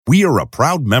We are a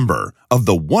proud member of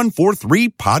the 143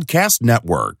 Podcast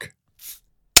Network.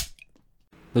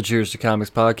 The Cheers to Comics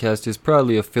podcast is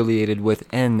proudly affiliated with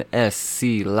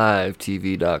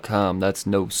NSCLiveTV.com. That's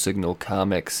No Signal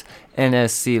Comics.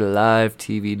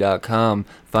 NSCLiveTV.com.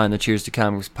 Find the Cheers to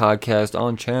Comics podcast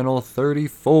on channel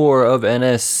 34 of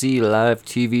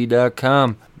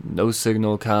NSCLiveTV.com. No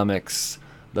Signal Comics.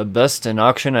 The best in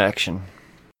auction action.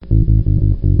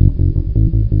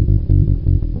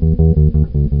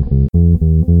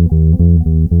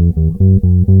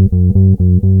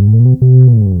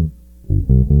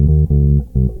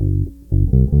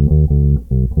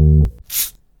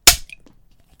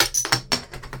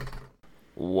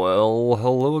 Well,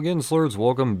 hello again, slurs.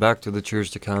 Welcome back to the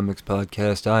Cheers to Comics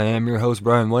podcast. I am your host,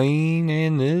 Brian Wayne,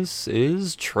 and this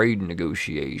is Trade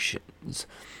Negotiations.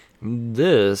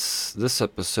 This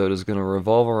episode is going to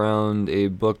revolve around a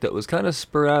book that was kind of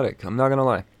sporadic. I'm not going to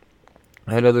lie.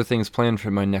 I had other things planned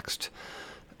for my next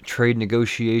trade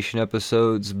negotiation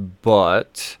episodes,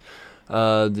 but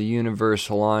the universe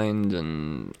aligned,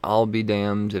 and I'll be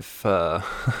damned if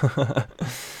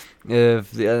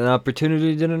if an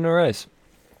opportunity didn't arise.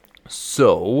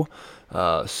 So,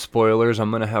 spoilers,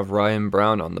 I'm going to have Ryan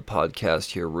Brown on the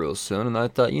podcast here real soon, and I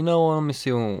thought, you know what, let me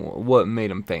see what made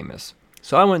him famous.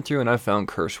 So I went through and I found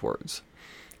curse words.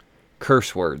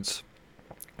 Curse words.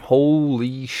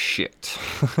 Holy shit.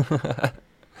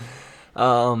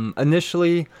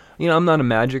 Initially, I'm not a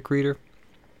magic reader.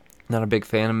 Not a big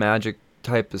fan of magic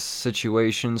type of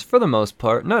situations for the most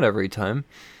part. Not every time.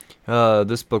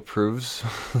 This book proves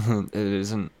it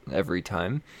isn't every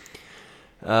time.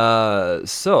 Yeah.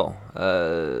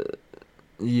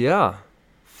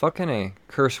 Fucking A.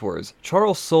 Curse words.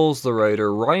 Charles Soule's the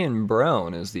writer. Ryan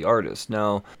Brown is the artist.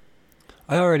 Now,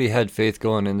 I already had faith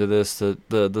going into this that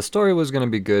the story was going to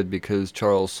be good because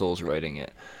Charles Soule's writing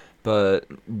it. But,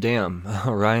 damn,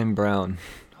 Ryan Brown.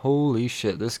 Holy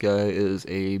shit, this guy is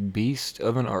a beast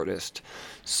of an artist.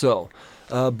 So,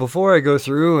 before I go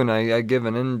through and I give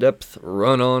an in-depth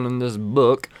run-on in this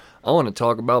book, I want to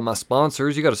talk about my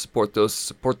sponsors. You got to support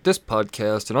this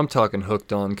podcast, and I'm talking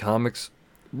Hooked on Comics,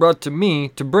 brought to me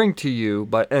to bring to you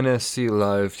by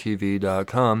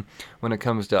NSCLiveTV.com. When it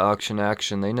comes to auction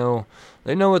action, they know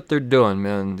what they're doing,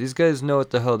 man. These guys know what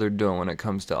the hell they're doing when it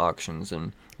comes to auctions,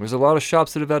 and there's a lot of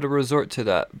shops that have had to resort to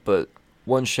that, but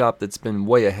one shop that's been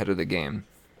way ahead of the game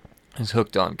is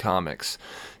Hooked on Comics.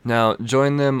 Now,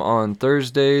 join them on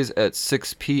Thursdays at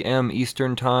 6 p.m.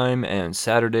 Eastern Time and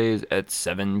Saturdays at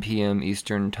 7 p.m.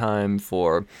 Eastern Time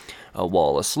for a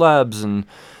wall of slabs and,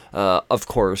 of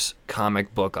course,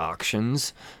 comic book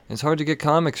auctions. It's hard to get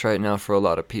comics right now for a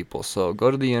lot of people, so go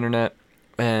to the internet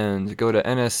and go to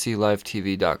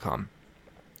NSCLiveTV.com.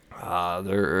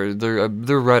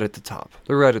 They're right at the top.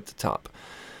 They're right at the top.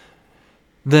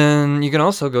 Then you can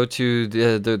also go to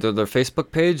their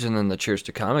Facebook page and then the Cheers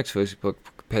to Comics Facebook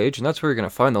page, and that's where you're going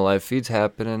to find the live feeds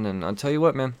happening, and I'll tell you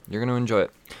what, man, you're going to enjoy it.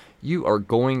 You are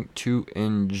going to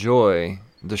enjoy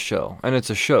the show, and it's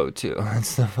a show, too.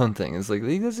 That's the fun thing. It's like,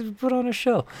 you guys put on a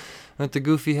show with the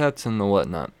goofy hats and the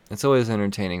whatnot. It's always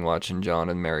entertaining watching John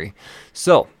and Mary.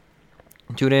 So,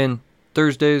 tune in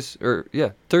Thursdays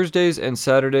and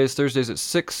Saturdays. Thursdays at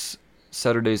 6,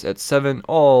 Saturdays at 7,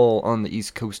 all on the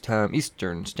East Coast time,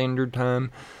 Eastern Standard Time.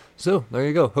 So, there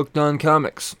you go, Hooked on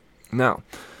Comics. Now,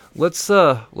 let's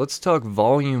talk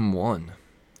volume 1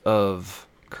 of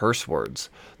Curse Words.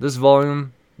 This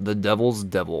volume, The Devil's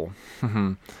Devil.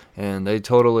 And they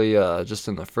totally, just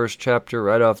in the first chapter,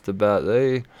 right off the bat,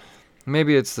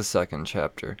 maybe it's the second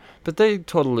chapter, but they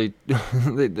totally,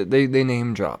 they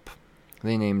name drop.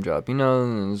 They name drop. You know,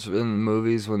 in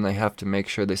movies when they have to make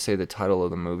sure they say the title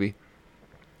of the movie.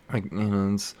 Like,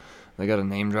 they got to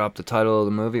name drop the title of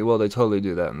the movie. Well, they totally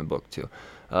do that in the book too.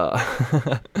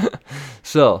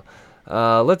 So,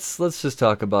 let's just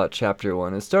talk about chapter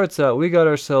 1. It starts out, we got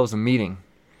ourselves a meeting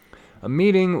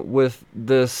with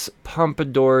this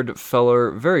pompadoured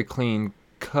feller, very clean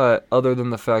cut, other than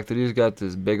the fact that he's got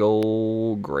this big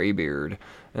old gray beard.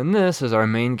 And this is our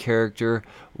main character,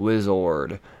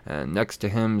 Wizard. And next to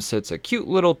him sits a cute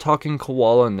little talking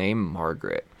koala named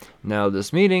Margaret. Now,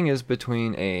 this meeting is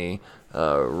between a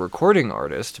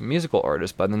musical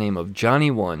artist by the name of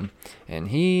Johnny One. And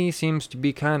he seems to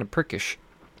be kind of prickish.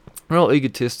 Real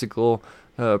egotistical,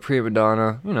 prima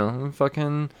donna,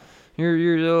 fucking,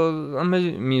 I'm a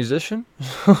musician.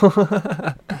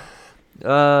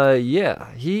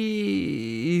 Yeah,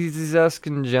 he's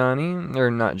asking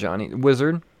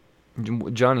Wizard.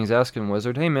 Johnny's asking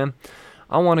Wizard, hey man,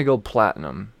 I want to go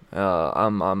platinum.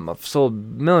 I've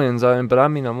sold millions of them, but I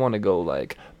want to go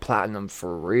like platinum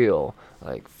for real,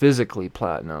 like physically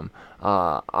platinum,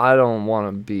 I don't want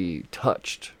to be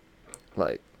touched,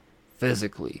 like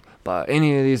physically, by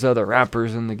any of these other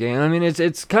rappers in the game. I mean,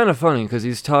 it's kind of funny because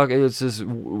he's talking. It's this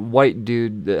white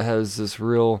dude that has this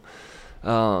real,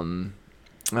 white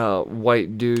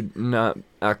dude not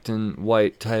acting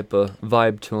white type of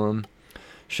vibe to him.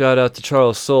 Shout out to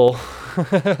Charles Soule.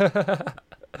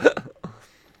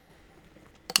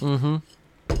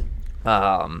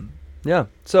 Yeah.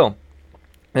 So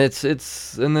it's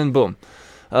and then boom,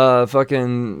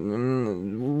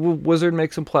 Wizard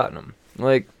makes him platinum,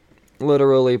 like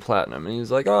literally platinum, and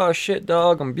he's like, "Oh shit,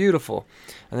 dog, I'm beautiful,"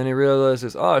 and then he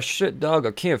realizes, "Oh shit, dog,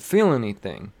 I can't feel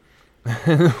anything."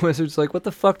 And the Wizard's like, "What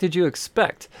the fuck did you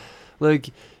expect?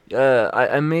 Like,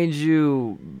 I made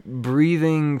you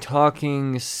breathing,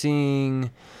 talking, seeing,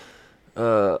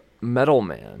 metal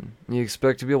man. You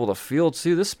expect to be able to feel?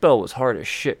 See, this spell was hard as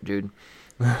shit, dude."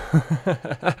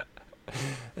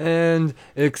 And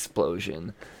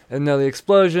explosion. And now the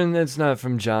explosion, it's not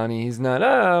from Johnny. He's not,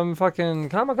 I'm fucking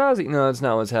kamikaze. No, that's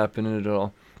not what's happening at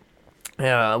all.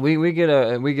 Yeah, we get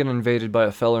invaded by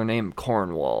a feller named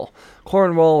Cornwall.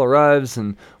 Cornwall arrives,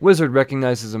 and Wizard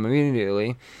recognizes him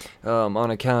immediately,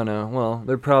 on account of, well,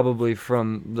 they're probably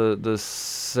from the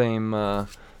same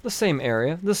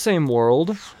area, the same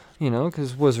world,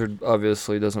 because Wizard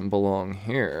obviously doesn't belong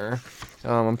here.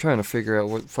 I'm trying to figure out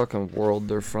what fucking world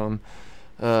they're from.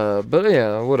 But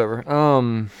yeah, whatever.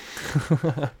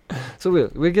 So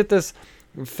we get this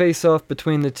face off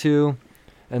between the two,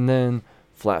 and then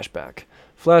flashback.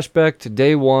 Flashback to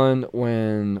day one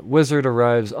when Wizard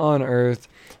arrives on Earth,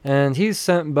 and he's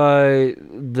sent by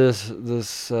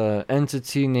this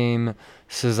entity named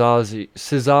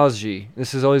Syzygy.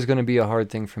 This is always going to be a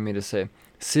hard thing for me to say.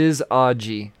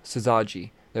 Syzygy.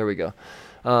 There we go.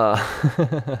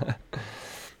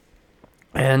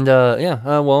 And,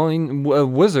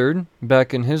 Wizard,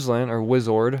 back in his land, or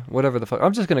Wizord, whatever the fuck,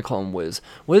 I'm just gonna call him Wiz.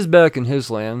 Wiz back in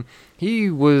his land, he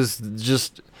was a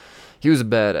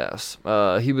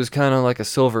badass. He was kind of like a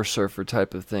Silver Surfer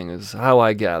type of thing, is how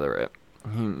I gather it.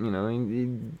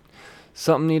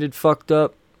 Something needed fucked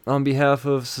up on behalf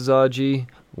of Syzygy.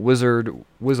 Wiz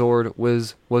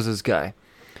was his guy.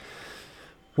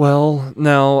 Well,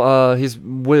 now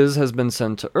Wiz has been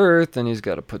sent to Earth, and he's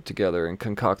got to put together and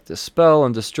concoct this spell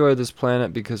and destroy this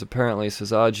planet because apparently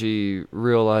Syzygy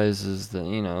realizes that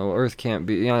Earth can't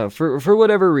be for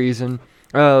whatever reason.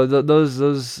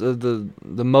 The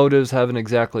motives haven't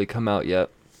exactly come out yet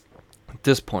at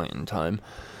this point in time,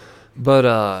 but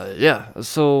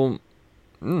so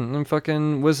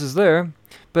fucking Wiz is there,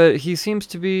 but he seems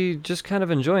to be just kind of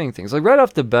enjoying things. Like right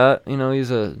off the bat,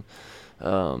 he's a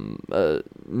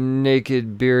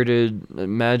naked, bearded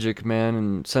magic man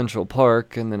in Central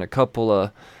Park, and then a couple of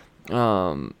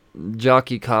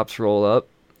jockey cops roll up.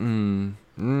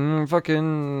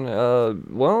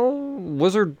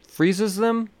 Wizard freezes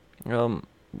them,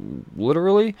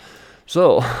 literally.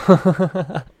 So,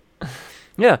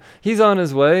 yeah, he's on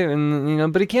his way,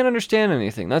 and but he can't understand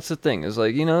anything. That's the thing. Is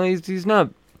like he's not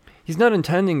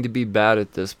intending to be bad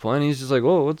at this point. He's just like,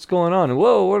 whoa, what's going on? And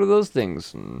whoa, what are those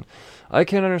things? And I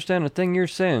can't understand a thing you're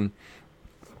saying.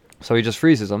 So he just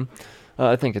freezes them.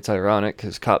 I think it's ironic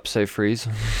because cops say freeze.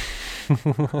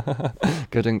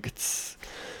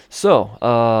 So,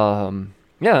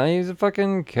 he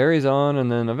fucking carries on,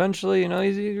 and then eventually,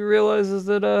 he realizes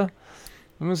that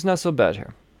it's not so bad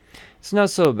here. It's not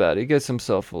so bad. He gets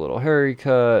himself a little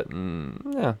haircut,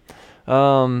 and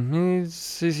he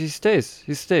stays.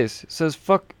 He says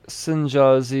fuck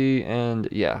Syzygy, and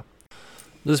yeah.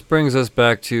 This brings us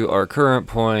back to our current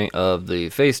point of the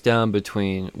face down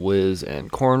between Wiz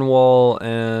and Cornwall,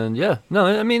 and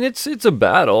it's a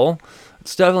battle.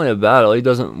 It's definitely a battle. He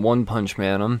doesn't one punch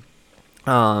man him.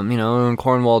 And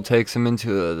Cornwall takes him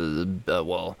into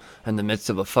in the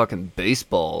midst of a fucking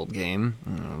baseball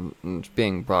game, it's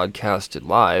being broadcasted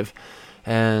live,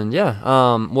 and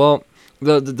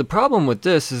the problem with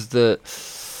this is that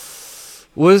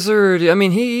Wizard,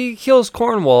 he kills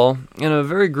Cornwall in a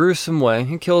very gruesome way.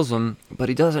 He kills him, but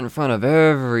he does it in front of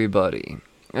everybody.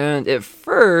 And at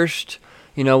first,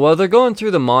 while they're going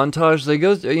through the montage, they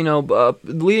go,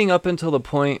 leading up until the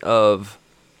point of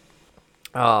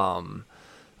him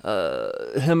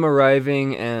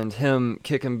arriving and him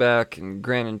kicking back and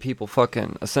granting people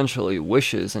fucking essentially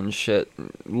wishes and shit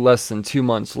less than 2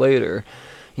 months later.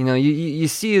 You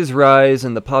see his rise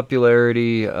in the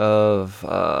popularity of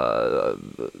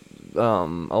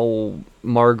old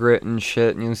Margaret and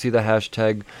shit, and you see the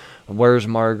hashtag "Where's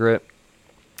Margaret"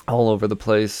 all over the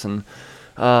place, and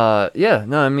Yeah,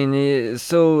 no, I mean,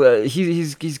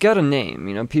 he's got a name,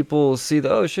 you know, people see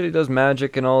oh shit, he does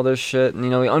magic and all this shit, and, you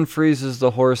know, he unfreezes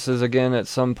the horses again at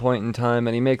some point in time,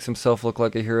 and he makes himself look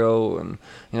like a hero, and,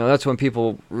 you know, that's when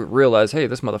people realize, hey,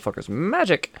 this motherfucker's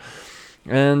magic.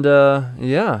 And,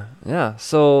 yeah,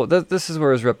 so this is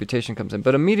where his reputation comes in,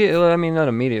 but immediately, I mean, not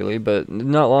immediately, but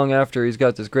not long after he's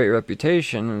got this great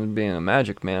reputation of being a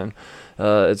magic man,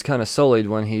 it's kind of sullied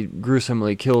when he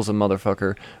gruesomely kills a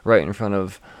motherfucker right in front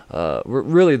of,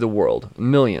 really the world,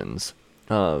 millions,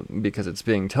 because it's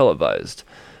being televised.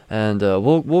 And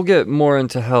we'll get more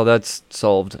into how that's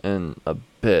solved in a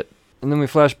bit. And then we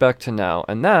flash back to now,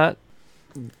 and that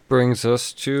brings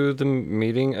us to the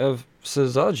meeting of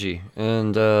Sazagi.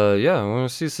 And yeah, when we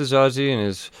see Sazagi in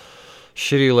his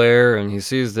shitty lair, and he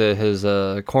sees that his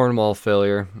Cornwall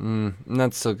failure,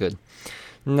 not so good.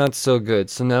 Not so good.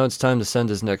 So now it's time to send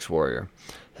his next warrior.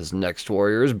 His next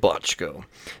warrior is Botchko.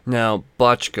 Now,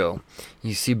 Botchko,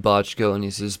 you see Botchko, and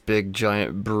he's this big,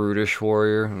 giant, brutish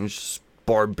warrior. He's just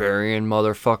barbarian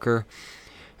motherfucker.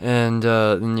 And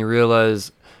then you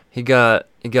realize he got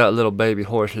little baby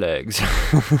horse legs.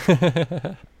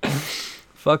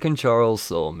 Fucking Charles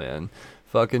Soule, man.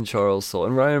 Fucking Charles Soule.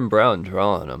 And Ryan Brown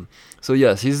drawing him. So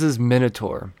yes, he's this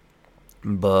minotaur.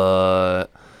 But...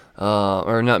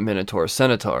 or not minotaur,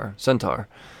 centaur.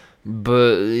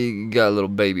 But he got little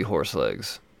baby horse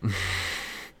legs.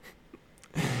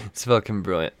 It's fucking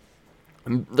brilliant.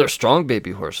 They're strong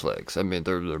baby horse legs. I mean,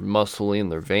 they're muscly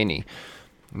and they're veiny.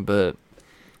 But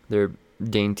they're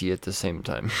dainty at the same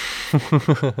time.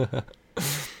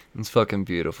 It's fucking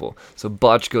beautiful. So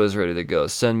Botchko is ready to go.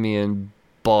 Send me in,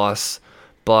 boss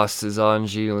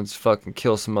Sazagi. Let's fucking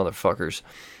kill some motherfuckers.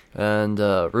 And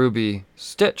Ruby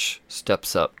Stitch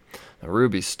steps up. Now,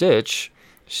 Ruby Stitch,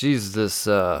 she's this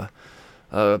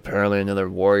apparently another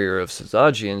warrior of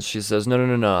Sazagi, and she says,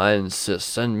 no, I insist,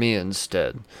 send me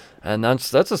instead. And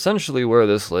that's essentially where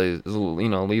this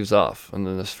leaves off in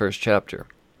this first chapter.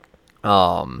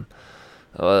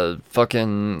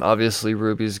 Fucking obviously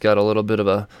Ruby's got a little bit of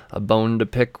a bone to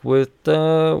pick with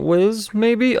Wiz,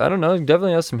 maybe? I don't know,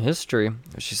 definitely has some history.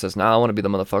 She says, I want to be the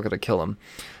motherfucker to kill him.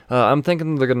 I'm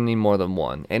thinking they're going to need more than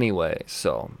one anyway,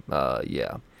 so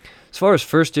yeah. As far as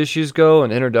first issues go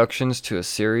and introductions to a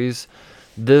series,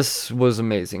 this was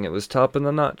amazing. It was top of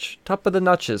the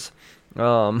notches.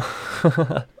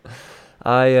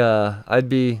 I'd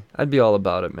be all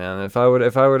about it, man. If I would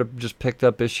have just picked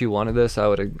up issue 1 of this, I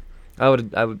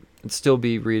would still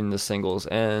be reading the singles,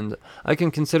 and I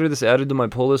can consider this added to my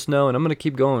pull list now, and I'm gonna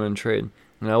keep going in trade.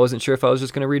 And I wasn't sure if I was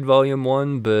just gonna read volume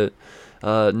 1, but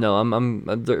no, I'm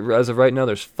as of right now,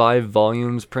 there's 5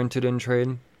 volumes printed in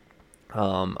trade.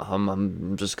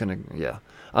 I'm just gonna, yeah,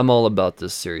 I'm all about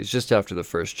this series just after the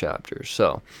first chapter.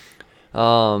 So,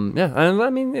 yeah, I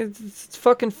mean, it's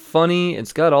fucking funny.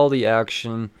 It's got all the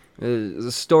action.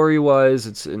 Story-wise,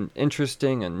 it's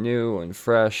interesting and new and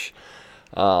fresh.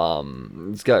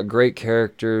 It's got great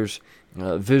characters.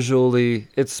 Visually,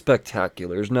 it's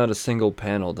spectacular. There's not a single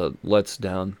panel that lets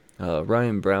down.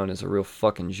 Ryan Brown is a real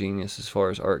fucking genius as far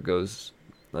as art goes.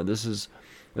 This is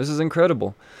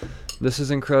incredible. This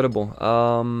is incredible.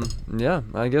 Yeah,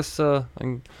 I guess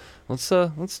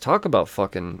let's talk about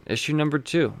fucking issue number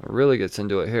 2. It really gets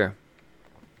into it here.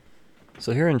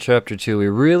 So here in chapter 2, we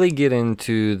really get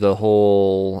into the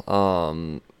whole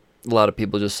a lot of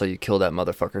people just say you kill that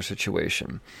motherfucker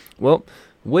situation. Well,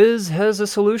 Wiz has a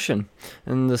solution,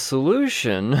 and the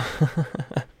solution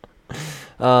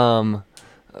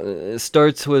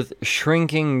starts with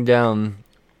shrinking down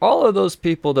all of those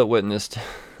people that witnessed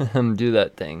him do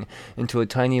that thing into a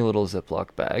tiny little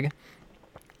Ziploc bag.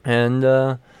 And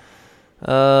yeah,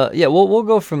 we'll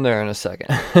go from there in a second.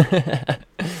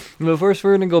 But first,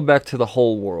 we're gonna go back to the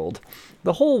whole world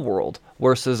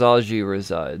where Sazagi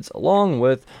resides, along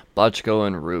with Botchko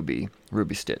and Ruby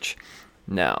Stitch.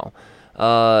 Now,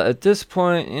 at this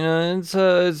point, you know,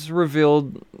 it's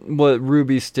revealed what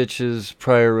Ruby Stitch's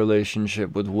prior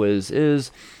relationship with Wiz is,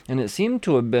 and it seemed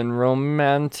to have been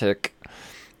romantic.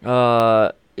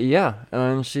 Yeah,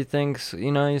 and she thinks,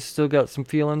 you know, he's still got some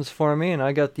feelings for me, and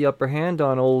I got the upper hand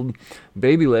on old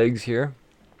baby legs here.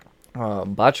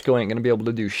 Botchko ain't gonna be able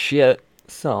to do shit,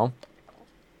 so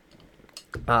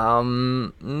I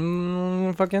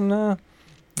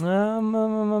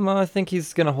think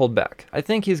he's gonna hold back.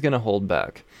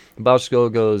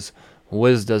 Botchko goes,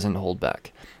 Wiz doesn't hold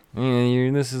back.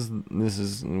 This is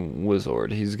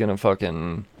Wizord. He's gonna fuck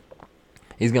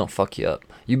you up.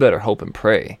 You better hope and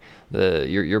pray that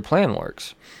your plan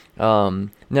works.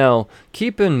 Now,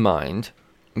 keep in mind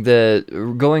that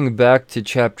going back to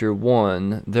chapter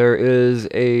 1, there is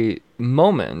a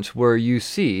moment where you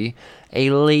see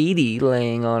a lady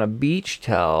laying on a beach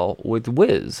towel with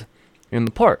Wiz in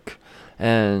the park.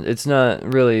 And it's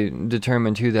not really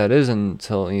determined who that is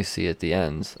until you see at the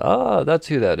end. Ah, that's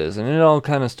who that is. And it all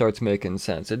kind of starts making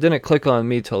sense. It didn't click on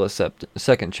me till the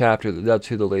second chapter that that's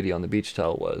who the lady on the beach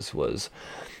towel was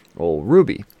old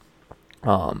Ruby.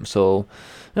 So,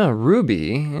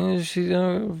 Ruby, she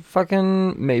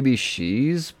fucking, maybe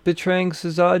she's betraying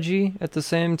Suzaji at the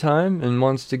same time and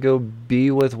wants to go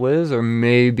be with Wiz, or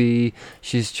maybe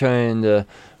she's trying to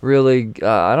really,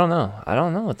 I don't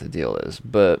know what the deal is,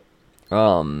 but,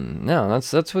 no,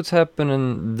 that's what's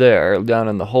happening there, down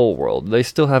in the whole world. They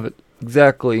still haven't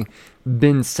exactly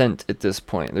been sent at this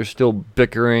point. They're still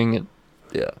bickering,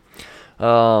 yeah.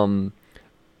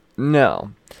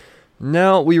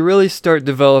 Now we really start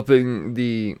developing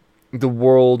the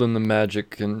world and the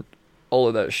magic and all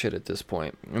of that shit at this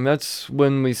point. And that's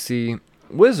when we see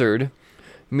Wizard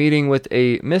meeting with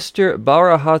a Mr.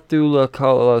 Barahatula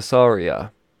Kalasaria.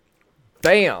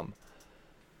 Bam!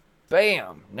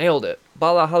 Nailed it.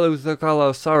 Barahatula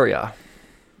Kalasaria.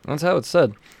 That's how it's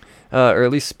said. Or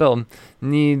at least spelled.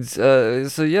 Needs,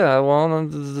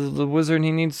 the wizard,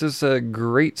 he needs this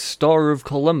great Star of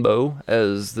Colombo,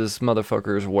 as this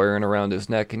motherfucker is wearing around his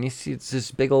neck, and you see it's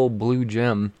this big old blue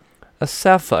gem, a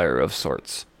sapphire of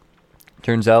sorts.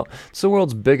 Turns out it's the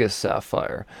world's biggest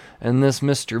sapphire, and this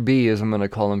Mr. B, as I'm going to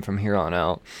call him from here on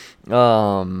out,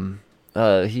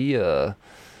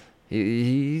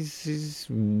 he's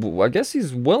I guess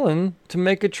he's willing to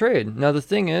make a trade. Now the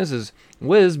thing is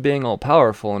Wiz being all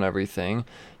powerful and everything,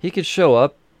 he could show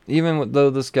up, even though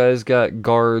this guy's got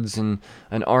guards and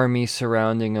an army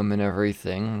surrounding him and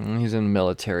everything. He's in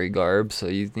military garb, so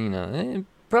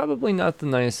probably not the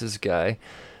nicest guy.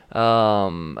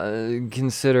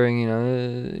 Considering,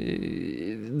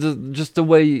 just the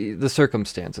way, the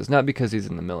circumstances. Not because he's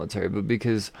in the military, but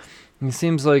because he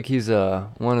seems like he's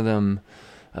one of them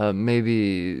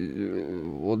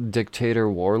dictator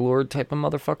warlord type of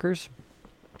motherfuckers.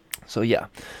 So yeah,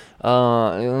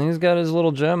 he's got his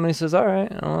little gem, and he says, all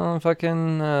right,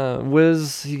 fucking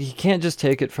Wiz, he can't just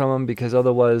take it from him, because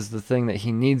otherwise the thing that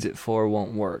he needs it for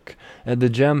won't work. And the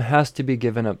gem has to be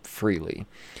given up freely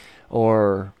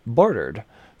or bartered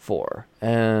for.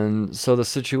 And so the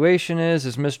situation is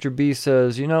Mr. B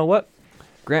says, you know what,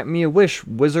 grant me a wish,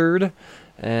 wizard,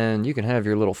 and you can have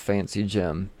your little fancy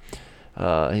gem.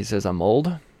 He says, I'm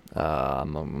old,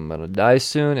 I'm gonna die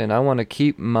soon, and I want to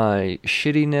keep my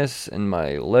shittiness and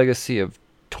my legacy of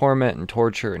torment and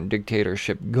torture and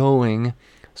dictatorship going,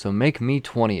 so make me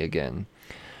 20 again.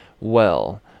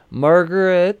 Well,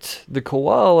 Margaret the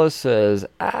koala says,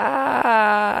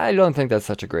 I don't think that's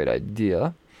such a great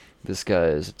idea. This guy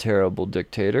is a terrible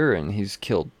dictator, and he's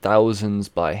killed thousands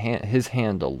by his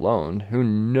hand alone. Who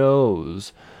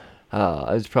knows?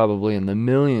 It's probably in the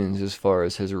millions as far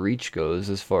as his reach goes,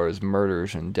 as far as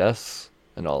murders and deaths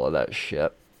and all of that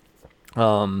shit.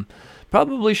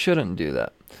 Probably shouldn't do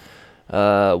that.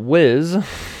 Wiz,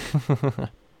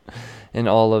 in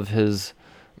all of his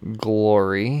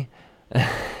glory,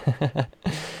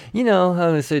 you know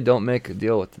how they say don't make a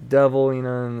deal with the devil,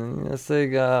 and let's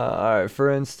say, alright,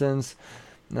 for instance,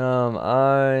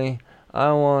 I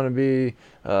want to be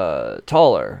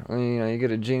taller. You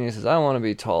get a genie that says, I want to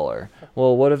be taller.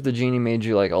 Well, what if the genie made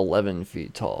you like 11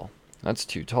 feet tall? That's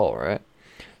too tall, right?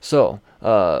 So,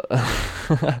 got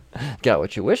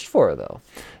what you wished for, though.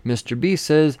 Mr. B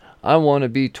says, I want to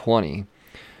be 20.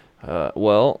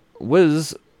 Well,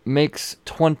 Wiz makes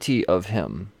 20 of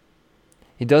him.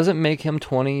 He doesn't make him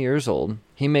 20 years old.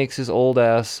 He makes his old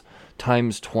ass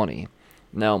times 20.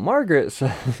 Now, Margaret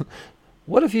says,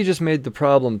 what if you just made the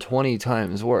problem 20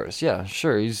 times worse? Yeah,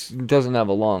 sure, he doesn't have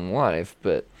a long life,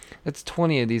 but it's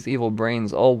 20 of these evil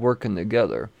brains all working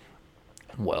together.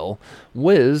 Well,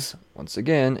 Wiz, once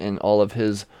again, in all of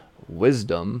his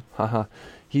wisdom,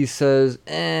 he says,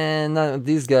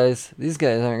 these guys aren't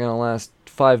going to last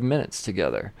 5 minutes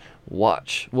together.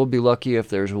 Watch, we'll be lucky if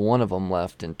there's one of them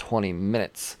left in 20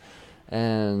 minutes.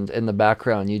 And in the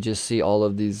background, you just see all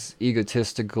of these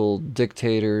egotistical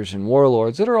dictators and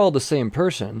warlords that are all the same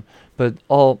person, but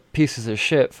all pieces of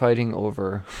shit fighting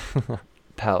over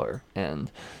power. And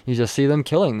you just see them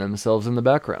killing themselves in the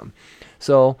background.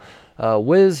 So,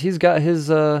 Wiz, he's got his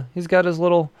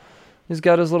little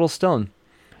stone.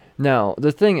 Now,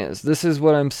 the thing is, this is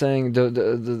what I'm saying,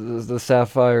 the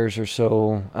sapphires are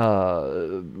so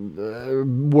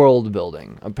world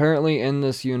building. Apparently in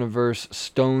this universe,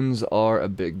 stones are a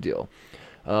big deal.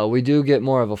 We do get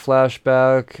more of a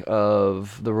flashback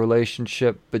of the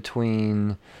relationship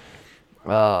between,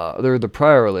 the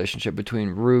prior relationship between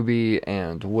Ruby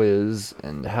and Wiz,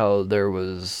 and how there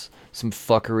was some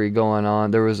fuckery going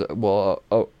on. There was, well,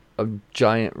 a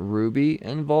giant ruby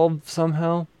involved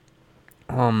somehow.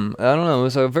 I don't know. It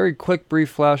was a very quick,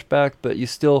 brief flashback, but you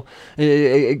still,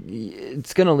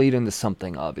 it's gonna lead into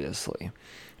something, obviously.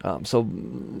 So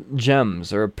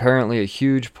gems are apparently a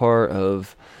huge part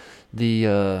of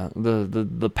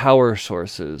the power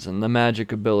sources and the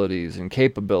magic abilities and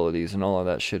capabilities and all of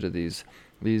that shit of these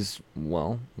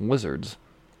wizards.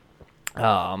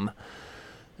 Yeah,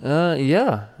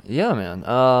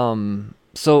 man.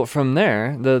 So from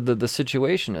there, the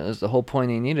situation is, the whole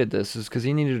point he needed this is because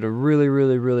he needed a really,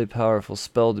 really, really powerful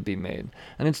spell to be made.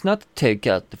 And it's not to take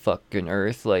out the fucking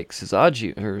earth like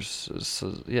Sazanji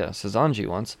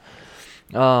wants.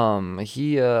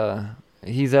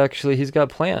 He's got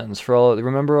plans for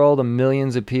remember all the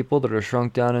millions of people that are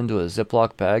shrunk down into a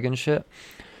Ziploc bag and shit?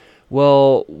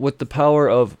 Well, with the power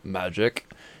of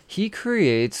magic, he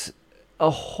creates a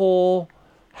whole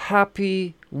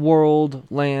happy world,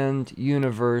 land,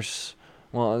 universe,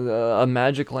 a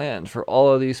magic land for all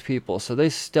of these people. So they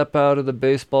step out of the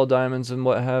baseball diamonds and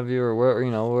what have you, or where,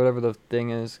 whatever the thing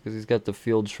is, because he's got the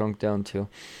field shrunk down too.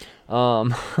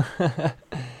 And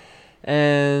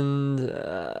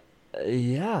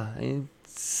yeah, he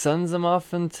sends them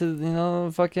off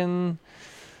into fucking.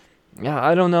 Yeah,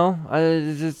 I don't know.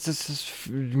 It's just this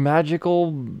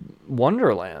magical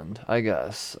wonderland, I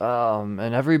guess. And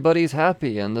everybody's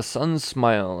happy, and the sun's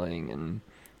smiling, and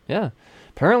yeah.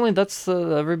 Apparently, that's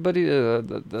everybody.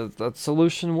 That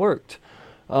solution worked.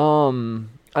 I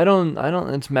don't.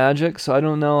 It's magic, so I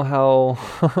don't know how.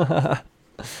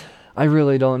 I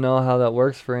really don't know how that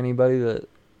works for anybody that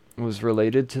was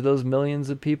related to those millions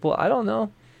of people. I don't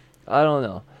know.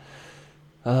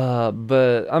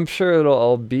 But I'm sure it'll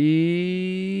all be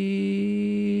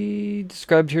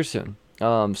described here soon.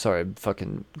 Sorry, I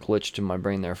fucking glitched in my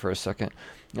brain there for a second.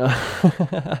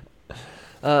 Yeah,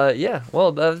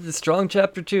 well, that's strong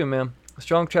chapter 2, man.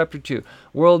 Strong chapter 2.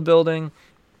 World building,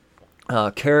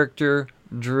 character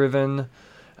driven,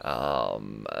 had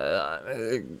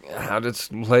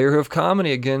its layer of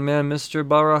comedy again, man. Mr.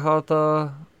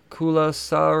 Bharata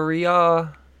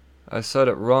Kulasaria. I said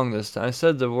it wrong this time. I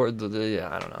said the word, I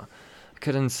don't know. I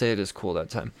couldn't say it as cool that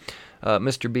time.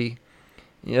 Mr. B.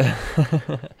 Yeah.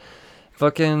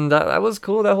 Fucking, that was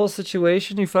cool, that whole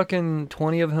situation. He fucking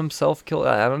 20 of himself killed.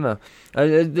 I don't know.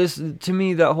 To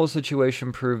me, that whole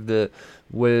situation proved that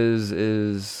Wiz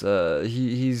is,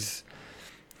 he's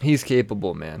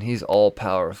capable, man. He's all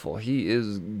powerful. He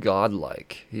is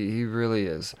godlike. He really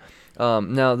is.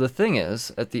 Now, the thing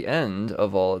is, at the end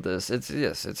of all of this, it's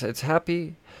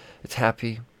happy. It's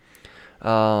happy.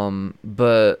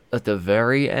 But at the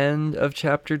very end of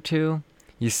chapter 2,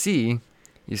 you see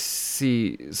Sazanji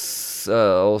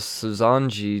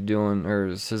doing,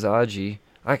 or Sazagi,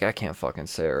 I can't fucking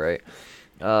say it right.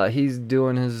 He's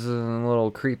doing his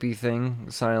little creepy thing,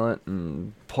 silent,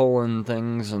 and pulling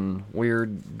things, and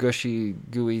weird, gushy,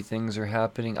 gooey things are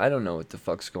happening. I don't know what the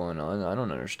fuck's going on. I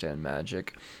don't understand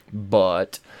magic.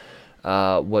 But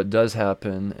what does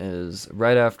happen is,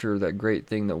 right after that great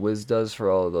thing that Wiz does for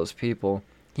all of those people,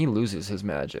 he loses his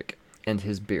magic and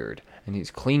his beard. And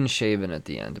he's clean shaven at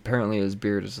the end. Apparently his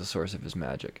beard is the source of his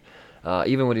magic.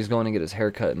 Even when he's going to get his hair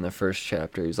cut in the first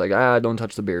chapter, he's like, don't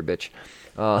touch the beard, bitch.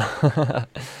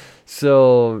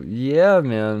 So, yeah,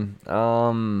 man.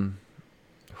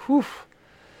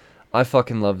 I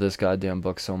fucking love this goddamn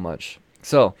book so much.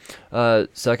 So,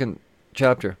 second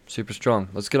chapter, super strong.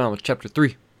 Let's get on with chapter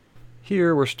 3.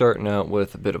 Here we're starting out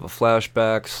with a bit of a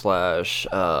flashback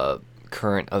 /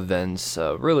 current events,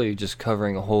 really just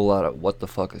covering a whole lot of what the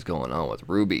fuck is going on with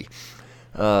Ruby.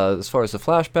 As far as the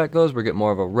flashback goes, we get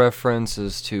more of a reference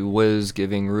as to Wiz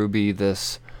giving Ruby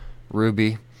this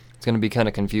ruby. It's going to be kind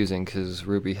of confusing because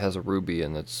Ruby has a ruby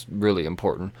and it's really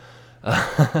important.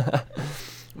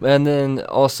 And then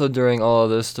also during all of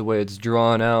this, the way it's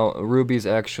drawn out, Ruby's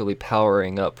actually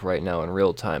powering up right now in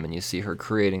real time, and you see her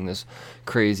creating this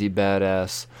crazy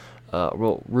badass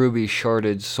ruby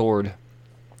sharded sword.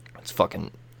 It's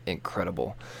fucking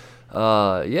incredible.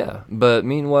 Yeah, but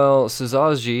meanwhile,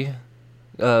 Sazagi,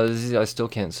 I still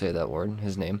can't say that word,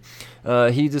 his name,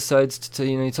 he decides to,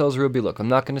 he tells Ruby, look, I'm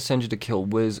not going to send you to kill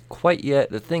Wiz quite yet.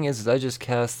 The thing is I just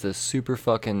cast this super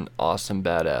fucking awesome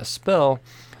badass spell,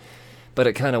 but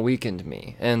it kind of weakened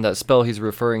me. And that spell he's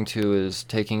referring to is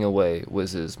taking away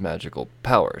Wiz's magical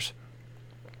powers.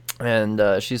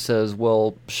 And she says,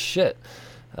 well, shit.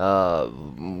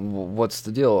 What's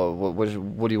the deal? What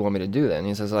do you want me to do then? And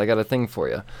he says, I got a thing for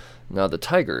you. Now the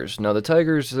tigers, they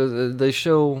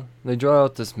draw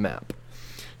out this map.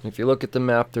 And if you look at the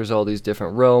map, there's all these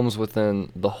different realms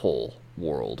within the whole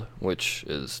world, which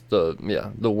is the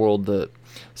world that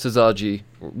Sazagi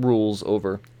rules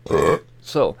over.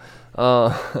 So,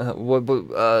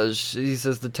 she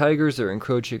says the tigers are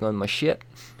encroaching on my shit,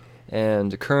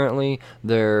 and currently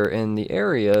they're in the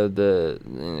area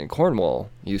that Cornwall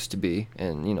used to be,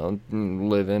 and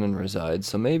live in and reside.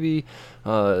 So maybe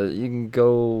you can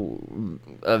go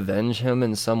avenge him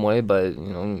in some way by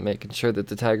making sure that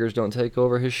the tigers don't take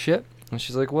over his shit. And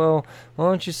she's like, well, why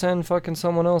don't you send fucking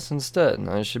someone else instead? And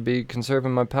I should be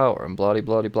conserving my power and blah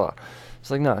blah blah. It's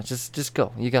like, nah, just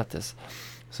go. You got this.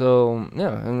 So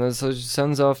yeah, and so she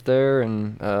sends off there,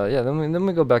 and then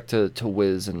we go back to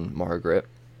Wiz and Margaret.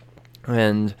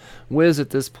 And Wiz at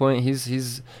this point,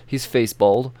 he's face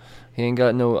bald. He ain't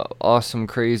got no awesome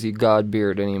crazy god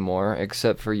beard anymore,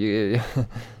 except for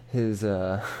his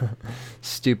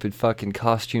stupid fucking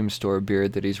costume store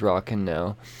beard that he's rocking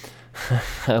now.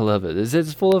 I love it.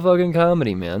 It's full of fucking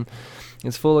comedy, man.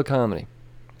 It's full of comedy.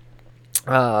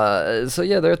 So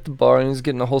yeah, they're at the bar, and he's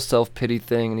getting a whole self-pity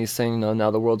thing, and he's saying, now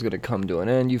the world's gonna come to an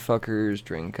end, you fuckers,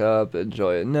 drink up,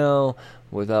 enjoy it now.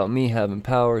 Without me having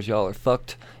powers, y'all are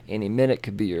fucked. Any minute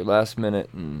could be your last minute,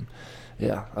 and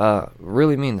yeah,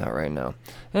 really mean that right now.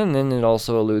 And then it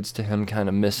also alludes to him kind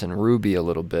of missing Ruby a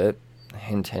little bit.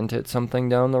 Hint at something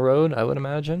down the road, I would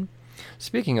imagine.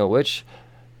 Speaking of which,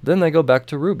 then they go back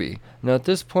to Ruby. Now at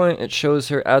this point, it shows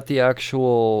her at the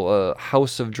actual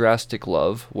House of Drastic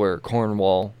Love, where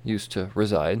Cornwall used to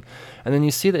reside. And then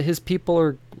you see that his people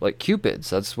are like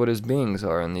Cupids. That's what his beings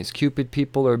are. And these Cupid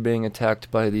people are being attacked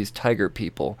by these tiger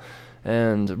people.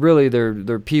 And really,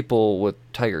 they're people with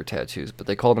tiger tattoos, but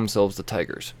they call themselves the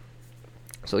Tigers.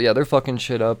 So yeah, they're fucking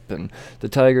shit up, and the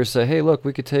Tigers say, hey, look,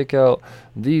 we could take out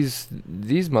these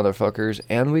motherfuckers,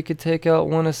 and we could take out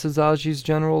one of Sazaji's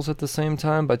generals at the same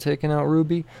time by taking out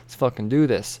Ruby. Let's fucking do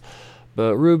this.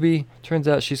 But Ruby, turns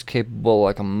out she's capable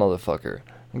like a motherfucker.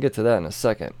 We'll get to that in a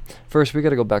second. First, we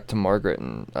gotta go back to Margaret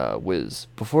and Wiz.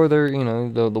 Before they're,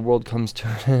 the world comes to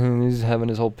an end, and he's having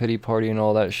his whole pity party and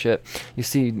all that shit. You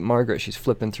see Margaret, she's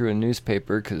flipping through a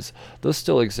newspaper, because those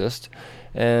still exist.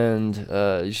 And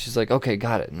she's like, okay,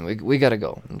 got it, and we gotta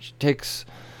go. And she takes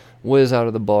Wiz out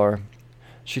of the bar.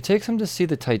 She takes him to see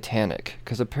the Titanic,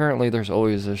 because apparently there's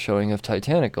always a showing of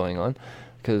Titanic going on,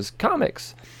 because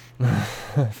comics. I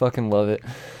fucking love it.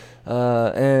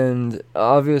 And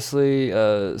obviously,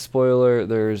 spoiler,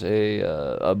 there's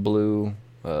a blue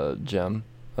gem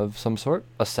of some sort,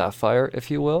 a sapphire, if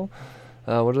you will.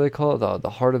 What do they call it? The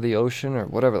heart of the ocean, or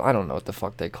whatever. I don't know what the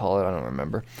fuck they call it. I don't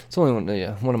remember. It's only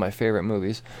one of my favorite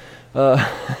movies. You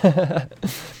thought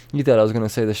I was gonna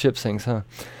say The Ship Sinks, huh?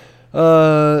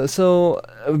 So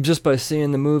just by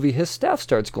seeing the movie, his staff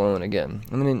starts glowing again.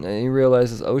 And then he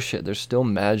realizes, oh shit, there's still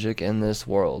magic in this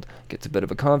world. Gets a bit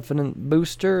of a confident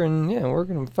booster, and yeah,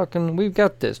 we've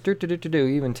got this. He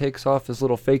even takes off his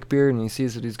little fake beard, and he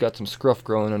sees that he's got some scruff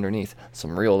growing underneath.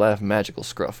 Some real life magical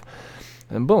scruff.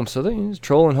 And boom, so then he's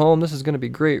trolling home. This is going to be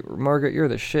great. Margaret, you're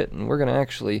the shit, and we're going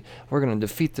to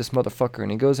defeat this motherfucker.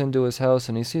 And he goes into his house,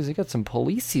 and he sees he got some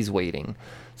policies waiting.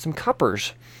 Some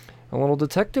coppers. A little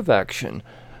detective action.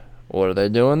 What are they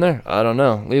doing there? I don't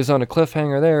know. Leaves on a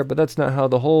cliffhanger there, but that's not how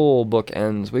the whole book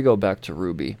ends. We go back to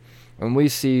Ruby, and we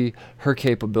see her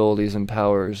capabilities and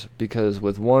powers, because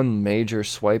with one major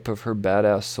swipe of her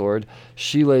badass sword,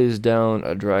 she lays down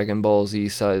a Dragon Ball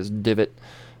Z-sized divot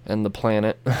in the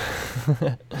planet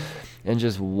and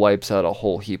just wipes out a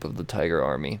whole heap of the Tiger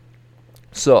Army.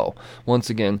 So,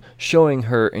 once again, showing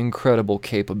her incredible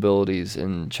capabilities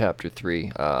in Chapter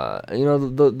 3. I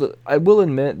will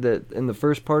admit that in the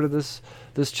first part of this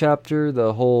chapter,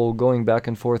 the whole going back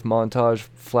and forth montage,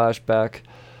 flashback,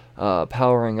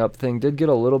 powering up thing did get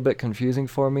a little bit confusing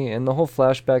for me, and the whole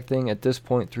flashback thing at this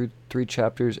point through 3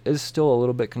 chapters is still a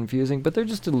little bit confusing, but they're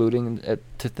just alluding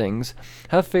to things.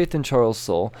 Have faith in Charles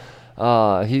Soule.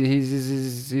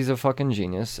 He's a fucking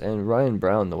genius, and Ryan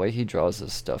Brown, the way he draws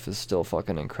this stuff is still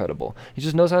fucking incredible. He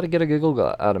just knows how to get a giggle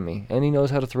out of me, and he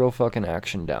knows how to throw fucking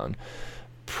action down.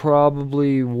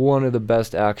 Probably one of the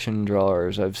best action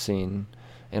drawers I've seen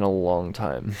in a long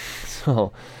time.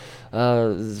 So,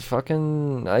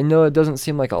 I know it doesn't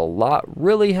seem like a lot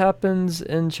really happens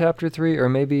in Chapter 3, or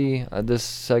maybe this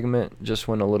segment just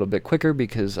went a little bit quicker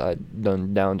because I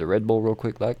done down to Red Bull real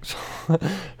quick, like, so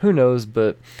who knows,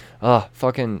 but,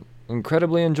 fucking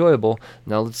incredibly enjoyable.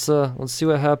 Now let's see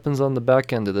what happens on the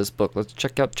back end of this book. Let's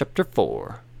check out Chapter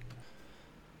 4.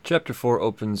 Chapter 4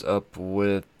 opens up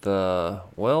with,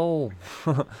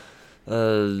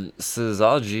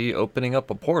 Sazagi opening up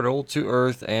a portal to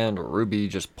Earth and Ruby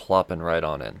just plopping right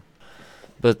on in.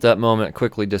 But that moment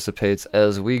quickly dissipates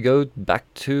as we go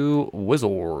back to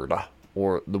Wizard,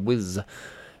 or the Wiz.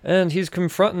 And he's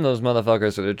confronting those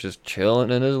motherfuckers that are just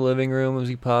chilling in his living room as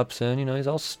he pops in. You know, he's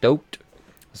all stoked.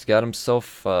 He's got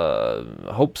himself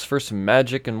hopes for some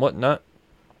magic and whatnot.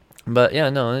 But yeah,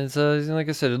 no, it's like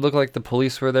I said, it looked like the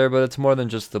police were there, but it's more than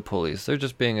just the police. They're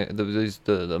just being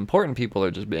the important people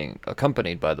are just being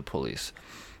accompanied by the police.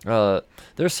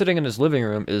 They're sitting in his living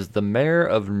room is the mayor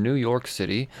of New York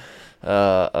City,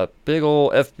 a big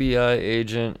old FBI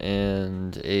agent,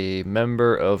 and a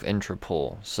member of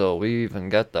Interpol. So we even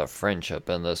got the French up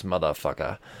in this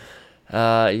motherfucker.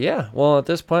 Yeah, well, at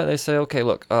this point, they say, okay,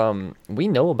 look, we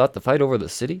know about the fight over the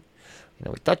city. You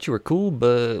know, we thought you were cool,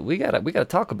 but we gotta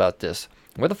talk about this.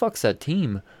 Where the fuck's that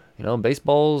team? You know,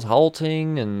 baseball's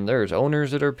halting, and there's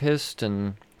owners that are pissed,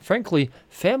 and frankly,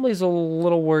 family's a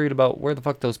little worried about where the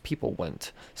fuck those people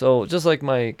went. So, just like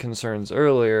my concerns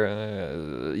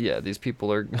earlier, yeah, these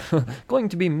people are going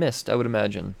to be missed, I would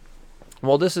imagine.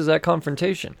 Well, this is that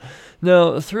confrontation.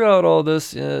 Now, throughout all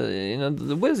this, you know,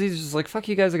 the Wiz, he's just like, fuck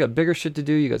you guys, I got bigger shit to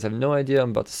do. You guys have no idea I'm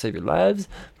about to save your lives.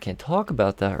 Can't talk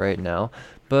about that right now.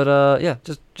 But, yeah,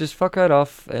 just fuck right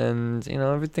off, and, you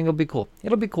know, everything will be cool.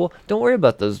 It'll be cool. Don't worry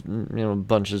about those, you know,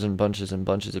 bunches and bunches and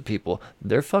bunches of people.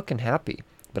 They're fucking happy.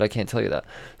 But I can't tell you that.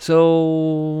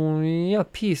 So, yeah,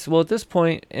 peace. Well, at this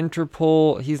point,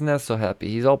 Interpol, he's not so happy.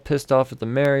 He's all pissed off at the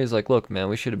mayor. He's like, look, man,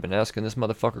 we should have been asking this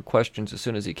motherfucker questions as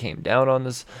soon as he came down on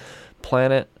this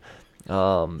planet.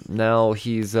 Now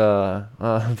he's,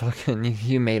 fucking,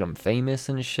 you made him famous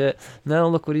and shit. Now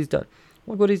look what he's done.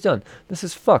 Look what he's done. This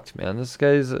is fucked, man. This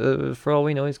guy's, for all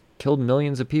we know, he's killed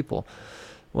millions of people.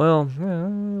 Well,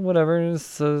 whatever.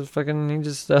 It's, fucking, he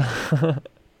just,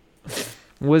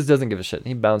 Wiz doesn't give a shit.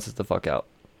 He bounces the fuck out.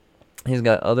 He's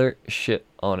got other shit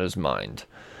on his mind.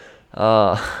 We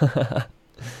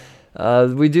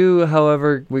do,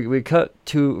 however, we cut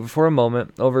to, for a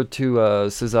moment, over to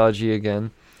Sazagi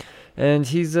again. And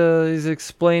he's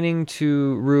explaining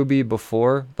to Ruby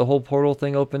before the whole portal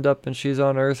thing opened up and she's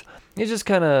on Earth. He's just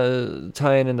kind of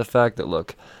tying in the fact that,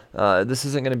 look, this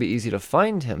isn't going to be easy to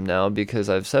find him now because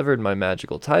I've severed my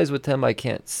magical ties with him. I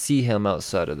can't see him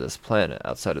outside of this planet,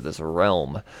 outside of this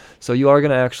realm. So you are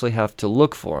going to actually have to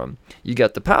look for him. You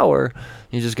got the power,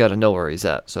 you just got to know where he's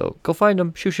at. So go find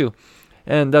him, shoo shoo.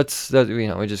 And that's, you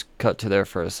know, we just cut to there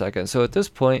for a second. So at this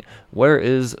point, where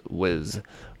is Wiz?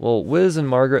 Well, Wiz and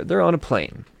Margaret, they're on a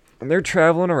plane. And they're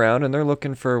traveling around and they're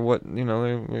looking for what,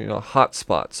 hot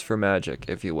spots for magic,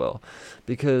 if you will.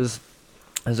 Because,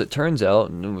 as it turns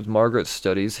out, and with Margaret's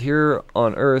studies, here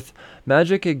on Earth,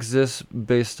 magic exists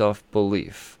based off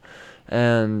belief.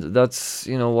 And that's,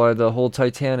 why the whole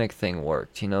Titanic thing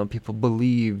worked. People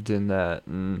believed in that.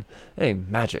 And, hey,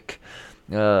 magic.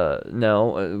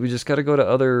 Now, we just got to go to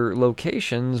other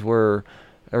locations where,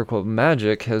 air quote,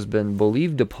 magic has been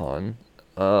believed upon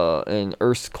in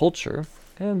Earth's culture.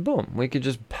 And boom, we could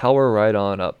just power right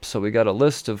on up. So we got a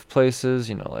list of places,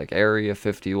 like Area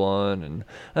 51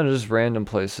 and just random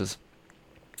places.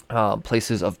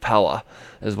 Places of power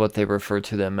is what they refer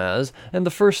to them as. And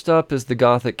the first stop is the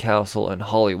Gothic Castle in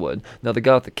Hollywood. Now, the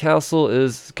Gothic Castle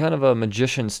is kind of a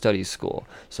magician study school.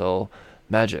 So,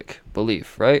 magic,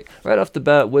 belief, right? Right off the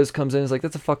bat, Wiz comes in, he's like,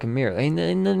 that's a fucking mirror.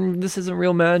 And this isn't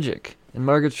real magic. And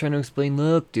Margaret's trying to explain,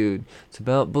 look, dude, it's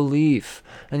about belief.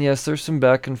 And yes, there's some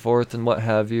back and forth and what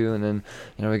have you. And then,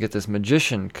 we get this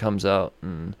magician comes out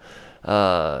and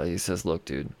he says, look,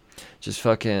 dude, just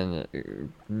fucking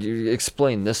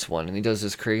explain this one. And he does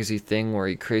this crazy thing where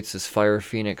he creates this fire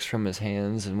phoenix from his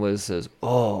hands. And Wiz says,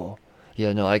 oh,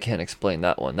 yeah, no, I can't explain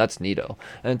that one. That's neato.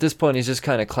 And at this point, he's just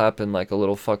kind of clapping like a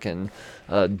little fucking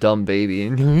dumb baby.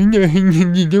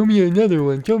 Tell me another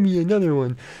one. Tell me another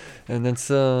one. And that's,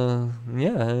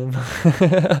 yeah.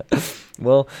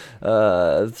 Well,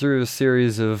 through a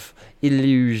series of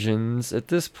illusions, at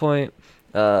this point,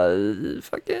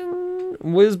 fucking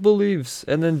Wiz believes.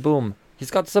 And then, boom,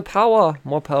 he's got the power.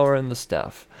 More power in the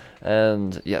staff.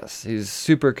 And, yes, he's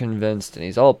super convinced and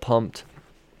he's all pumped.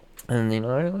 And,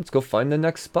 let's go find the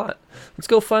next spot. Let's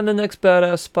go find the next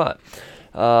badass spot.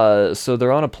 So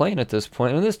they're on a plane at this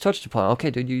point, and this touched upon, okay,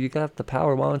 dude, you got the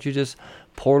power, why don't you just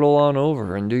portal on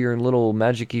over and do your little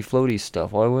magic-y floaty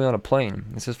stuff? Why are we on a plane?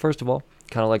 He says, first of all,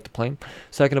 kind of like the plane.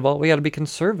 Second of all, we got to be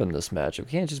conserving this magic.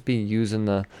 We can't just be using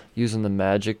the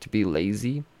magic to be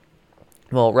lazy.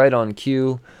 Well, right on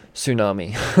cue,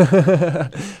 tsunami.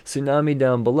 Tsunami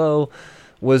down below.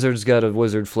 Wizard's got a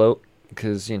wizard float.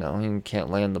 Because, he can't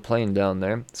land the plane down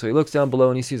there. So he looks down below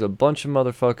and he sees a bunch of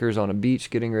motherfuckers on a beach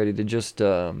getting ready to just,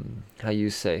 die.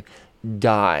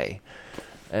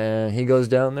 And he goes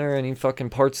down there and he fucking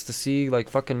parts the sea like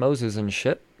fucking Moses and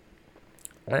shit.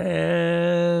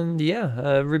 And, yeah,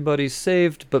 everybody's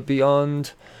saved. But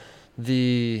beyond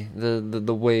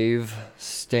the wave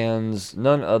stands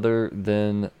none other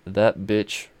than that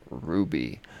bitch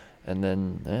Ruby. And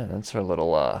then that's our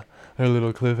little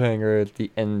cliffhanger at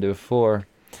the end of 4.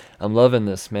 I'm loving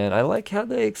this, man. I like how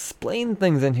they explain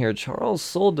things in here. Charles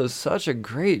Soule does such a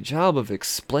great job of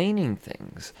explaining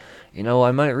things. You know,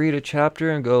 I might read a chapter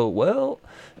and go, well,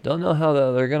 don't know how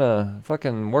they're gonna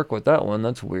fucking work with that one.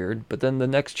 That's weird. But then the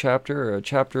next chapter, or a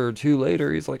chapter or two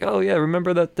later, he's like, oh yeah,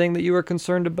 remember that thing that you were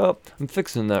concerned about? I'm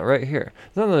fixing that right here.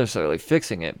 Not necessarily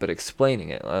fixing it, but explaining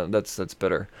it. That's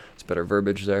better. It's better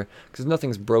verbiage there, because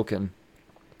nothing's broken.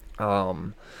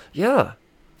 Yeah.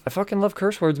 I fucking love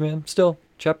curse words, man. Still,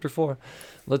 chapter 4.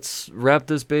 Let's wrap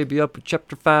this baby up with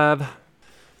chapter 5.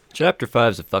 Chapter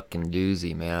 5's a fucking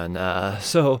doozy, man.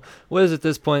 So Wiz at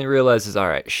this point realizes,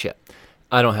 alright, shit.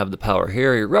 I don't have the power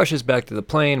here. He rushes back to the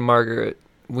plane. Margaret,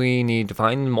 we need to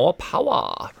find more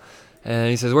power. And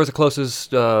he says, where's the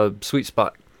closest sweet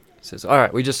spot? He says,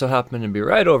 alright, we just so happen to be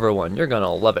right over one. You're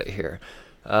gonna love it here.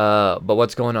 But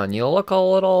what's going on? You look a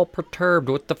little perturbed.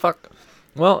 What the fuck?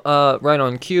 Well, right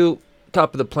on cue,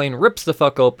 top of the plane rips the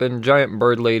fuck open. Giant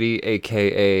bird lady,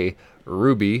 aka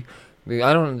Ruby.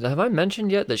 Have I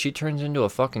mentioned yet that she turns into a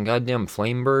fucking goddamn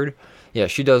flame bird? Yeah,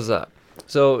 she does that.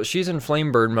 So she's in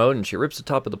flame bird mode and she rips the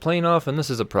top of the plane off, and this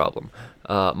is a problem.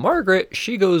 Margaret,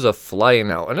 she goes a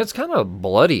flying out, and it's kind of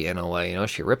bloody in a way. You know,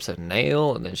 she rips a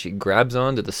nail and then she grabs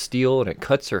onto the steel and it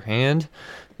cuts her hand.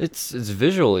 It's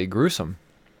visually gruesome.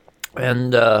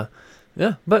 And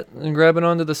yeah, but grabbing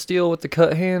onto the steel with the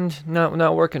cut hand,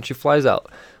 not working. She flies out.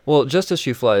 Well, just as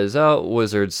she flies out,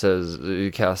 Wizard says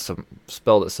he casts a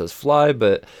spell that says fly,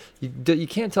 but you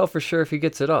can't tell for sure if he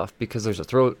gets it off because there's a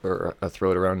throat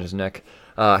around his neck,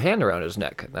 hand around his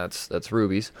neck. That's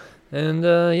Ruby's, and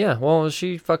yeah, well,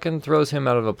 she fucking throws him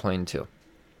out of a plane too.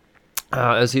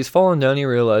 As he's falling down, he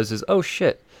realizes, oh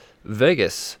shit,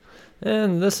 Vegas.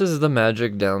 And this is the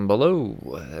magic down below.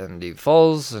 And he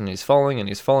falls, and he's falling, and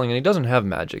he's falling, and he doesn't have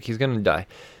magic. He's gonna die.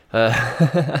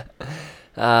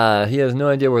 He has no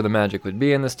idea where the magic would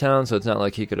be in this town, so it's not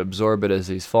like he could absorb it as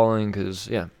he's falling, because,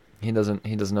 yeah, he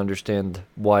doesn't understand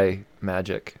why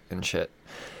magic and shit.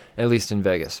 At least in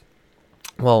Vegas.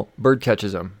 Well, bird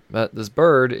catches him. But this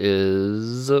bird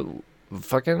is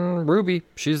fucking Ruby.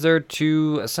 She's there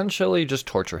to essentially just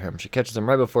torture him. She catches him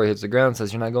right before he hits the ground,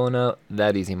 says, you're not going out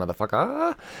that easy,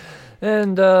 motherfucker.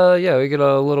 And yeah, we get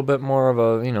a little bit more of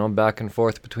a, back and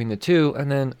forth between the two, and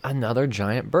then another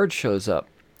giant bird shows up.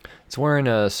 It's wearing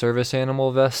a service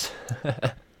animal vest.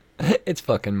 It's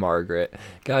fucking Margaret.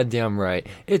 Goddamn right.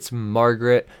 It's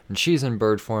Margaret, and she's in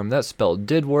bird form. That spell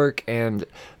did work, and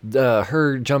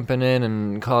her jumping in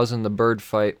and causing the bird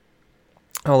fight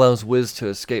allows Wiz to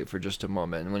escape for just a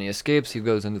moment. And when he escapes, he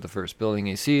goes into the first building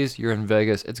he sees. You're in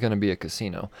Vegas. It's going to be a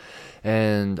casino.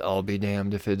 And I'll be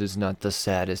damned if it is not the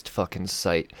saddest fucking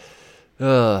sight.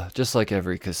 Just like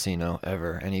every casino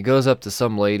ever. And he goes up to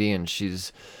some lady, and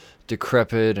she's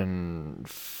decrepit and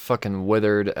fucking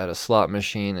withered at a slot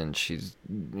machine, and she's,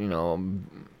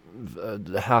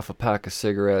 half a pack of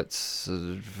cigarettes.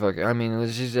 I mean,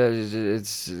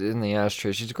 it's in the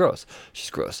ashtray. She's gross.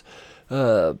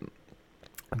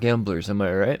 Gamblers, am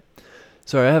I right?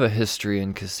 Sorry, I have a history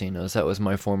in casinos. That was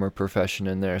my former profession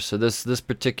in there. So this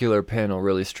particular panel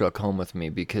really struck home with me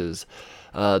because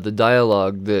the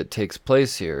dialogue that takes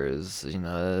place here is,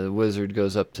 the wizard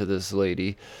goes up to this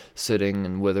lady sitting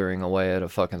and withering away at a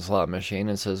fucking slot machine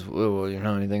and says, well, you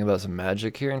know anything about some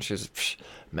magic here? And she says,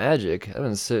 magic? I've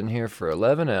been sitting here for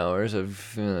 11 hours.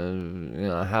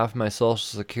 Half my social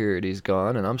security's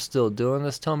gone and I'm still doing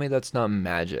this. Tell me that's not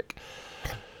magic.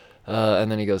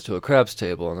 And then he goes to a craps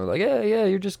table, and they're like, yeah,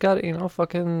 you just got it,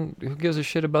 fucking, who gives a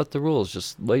shit about the rules?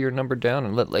 Just lay your number down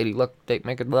and let Lady Luck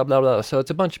make it, blah, blah, blah. So it's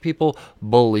a bunch of people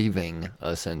believing,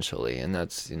 essentially, and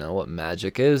that's, what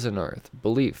magic is in Earth,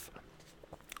 belief.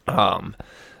 And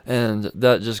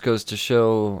that just goes to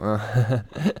show,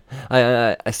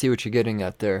 I see what you're getting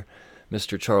at there,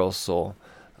 Mr. Charles Soule.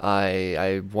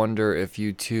 I wonder if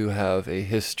you two have a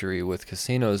history with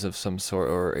casinos of some sort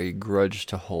or a grudge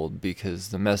to hold, because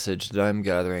the message that I'm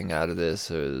gathering out of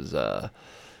this is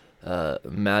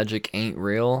magic ain't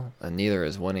real, and neither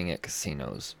is winning at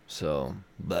casinos. So,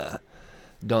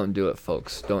 don't do it,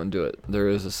 folks. Don't do it. There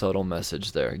is a subtle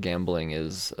message there. Gambling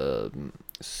is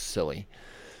silly.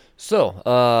 So,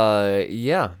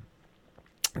 yeah.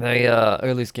 Or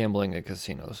at least gambling at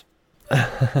casinos.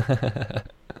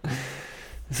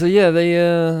 So yeah,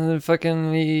 they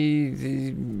fucking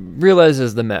he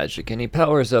realizes the magic and he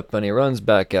powers up and he runs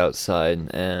back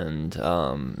outside and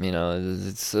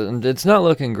it's not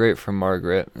looking great for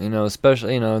Margaret,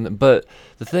 especially but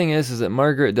the thing is that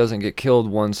Margaret doesn't get killed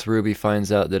once Ruby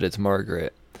finds out that it's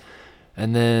Margaret.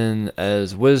 And then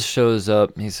as Wiz shows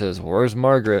up, he says, "Where's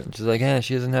Margaret?" And she's like,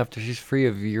 she doesn't have to, she's free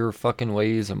of your fucking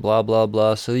ways and blah blah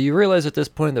blah. So you realize at this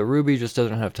point that Ruby just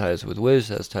doesn't have ties with Wiz,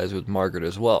 has ties with Margaret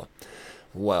as well.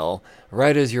 Well,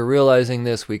 right as you're realizing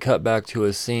this, we cut back to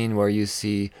a scene where you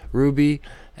see Ruby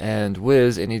and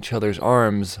Wiz in each other's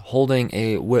arms holding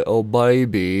a little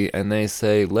baby, and they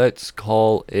say, "Let's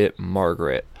call it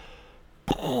Margaret."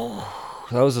 That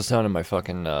was the sound of my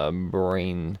fucking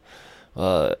brain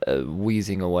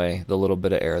wheezing away the little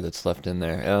bit of air that's left in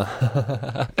there.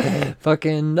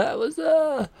 Fucking, that was,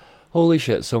 holy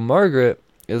shit. So Margaret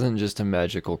isn't just a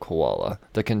magical koala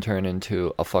that can turn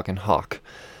into a fucking hawk.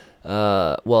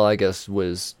 Well, I guess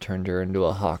Wiz turned her into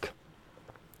a hawk.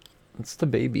 It's the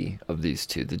baby of these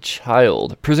two, the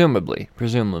child, presumably,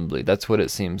 that's what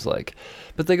it seems like.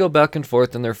 But they go back and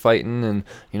forth and they're fighting, and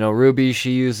Ruby,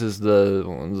 she uses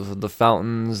the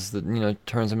fountains that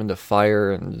turns them into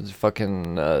fire, and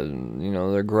fucking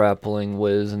they're grappling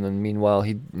Wiz, and then meanwhile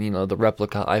he the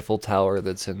replica Eiffel Tower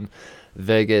that's in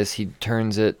Vegas, he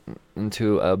turns it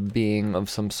into a being of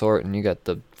some sort, and you got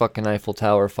the fucking Eiffel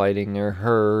Tower fighting near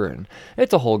her, and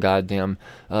it's a whole goddamn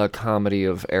comedy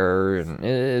of error,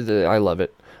 and I love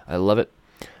it. I love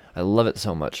it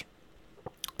so much.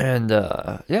 And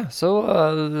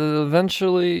so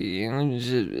eventually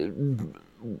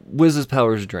Wiz's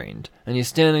power's drained, and he's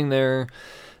standing there.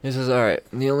 He says, "Alright,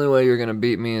 the only way you're gonna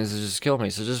beat me is to just kill me,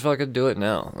 so just fucking do it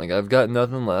now. Like, I've got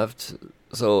nothing left.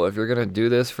 So if you're gonna do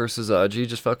this for Sazagi,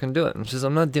 just fucking do it." And she says,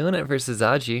 "I'm not doing it for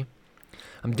Sazagi.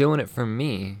 I'm doing it for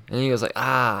me." And he goes like,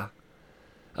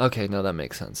 okay, no, that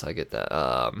makes sense. I get that.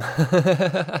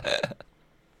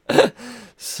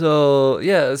 So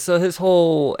his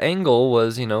whole angle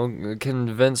was,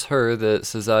 convince her that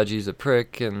Sazaji's a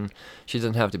prick and she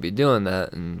doesn't have to be doing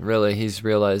that. And really, he's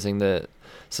realizing that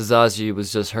Sazaji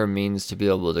was just her means to be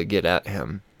able to get at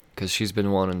him, because she's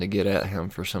been wanting to get at him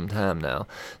for some time now.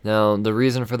 Now, the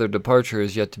reason for their departure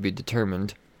is yet to be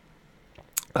determined.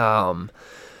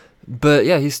 But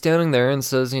yeah, he's standing there and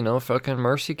says, fucking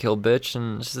mercy kill, bitch.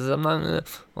 And she says, I'm not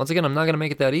gonna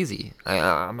make it that easy.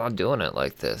 I'm not doing it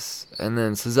like this. And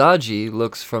then Sazagi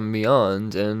looks from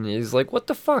beyond and he's like, what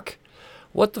the fuck?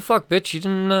 What the fuck, bitch? You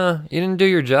didn't do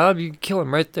your job? You kill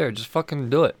him right there. Just fucking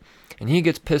do it. And he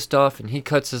gets pissed off and he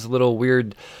cuts his little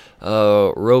weird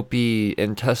ropey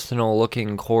intestinal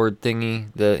looking cord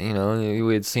thingy that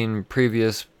we had seen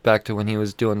previous back to when he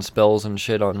was doing spells and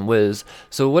shit on Wiz.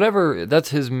 So whatever, that's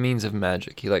his means of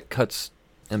magic. He cuts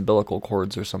umbilical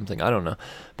cords or something, I don't know,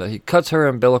 but he cuts her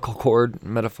umbilical cord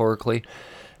metaphorically,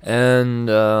 and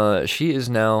she is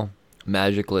now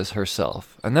magicless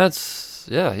herself. And that's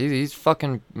he's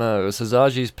fucking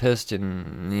Sazaji's pissed,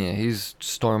 and he's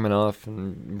storming off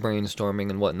and brainstorming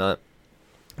and whatnot.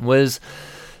 Wiz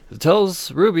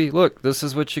tells Ruby, look, this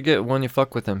is what you get when you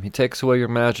fuck with him. He takes away your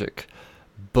magic.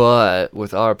 But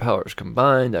with our powers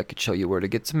combined, I could show you where to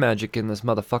get some magic in this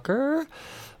motherfucker.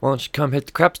 Why don't you come hit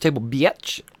the craps table,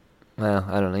 bitch? Well,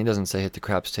 I don't know. He doesn't say hit the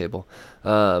craps table.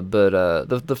 But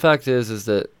the fact is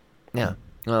that,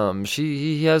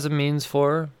 he has a means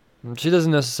for her. She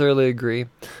doesn't necessarily agree.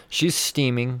 She's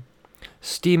steaming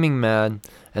mad,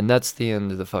 and that's the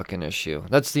end of the fucking issue.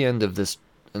 That's the end of this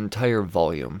entire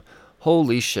volume.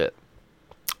 Holy shit.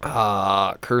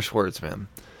 Curse words, man.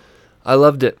 I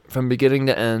loved it from beginning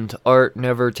to end. Art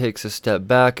never takes a step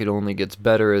back. It only gets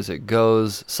better as it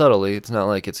goes, subtly. It's not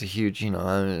like it's a huge,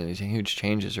 huge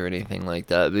changes or anything like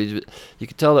that. But you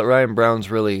can tell that Ryan Brown's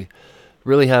really,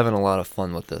 really having a lot of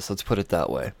fun with this. Let's put it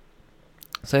that way.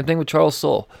 Same thing with Charles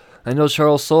Soule. I know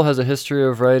Charles Soule has a history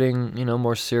of writing,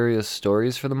 more serious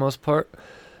stories for the most part.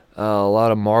 A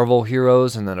lot of Marvel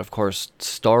heroes, and then of course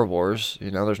Star Wars.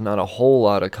 There's not a whole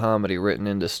lot of comedy written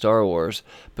into Star Wars,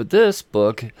 but this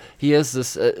book, he has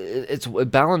this. It's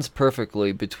balanced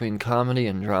perfectly between comedy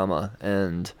and drama,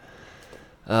 and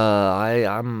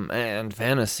and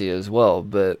fantasy as well.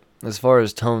 But as far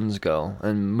as tones go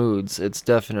and moods, it's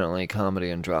definitely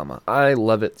comedy and drama. I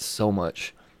love it so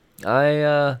much.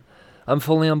 I'm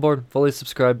fully on board, fully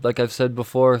subscribed. Like I've said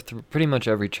before, through pretty much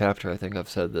every chapter, I think I've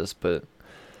said this, but.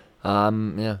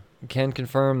 Can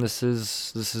confirm this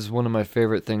is one of my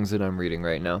favorite things that I'm reading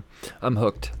right now. I'm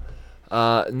hooked.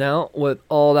 Now, with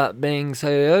all that being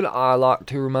said, I'd like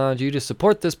to remind you to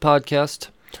support this podcast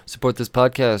Support this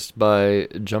podcast by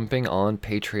jumping on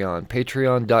Patreon.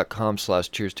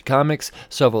 Patreon.com/cheers to comics.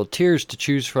 Several tiers to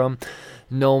choose from.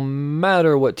 No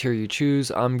matter what tier you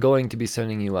choose, I'm going to be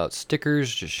sending you out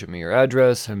stickers. Just shoot me your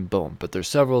address and boom. But there's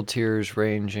several tiers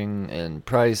ranging in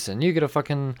price, and you get a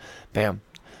fucking bam.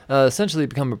 Essentially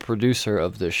become a producer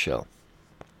of this show.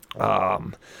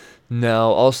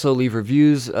 Now, also leave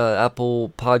reviews.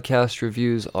 Apple Podcast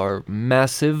reviews are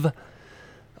massive.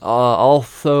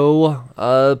 Also,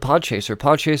 Podchaser.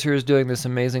 Podchaser is doing this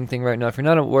amazing thing right now. If you're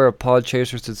not aware of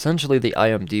Podchaser, it's essentially the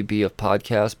IMDb of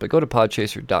podcasts, but go to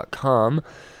podchaser.com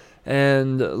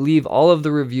and leave all of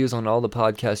the reviews on all the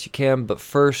podcasts you can, but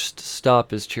first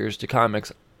stop is Cheers to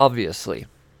Comics, obviously.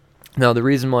 Now, the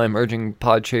reason why I'm urging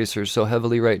Podchaser so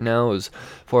heavily right now is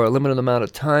for a limited amount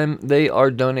of time, they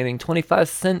are donating 25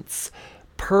 cents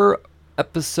per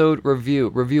episode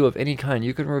review of any kind.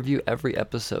 You can review every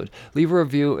episode. Leave a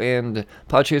review, and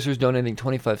Podchaser's donating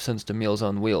 25 cents to Meals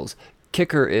on Wheels.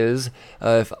 Kicker is,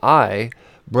 if I,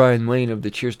 Brian Wayne of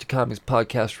the Cheers to Comics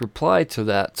podcast, reply to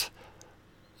that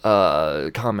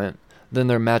comment, then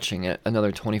they're matching it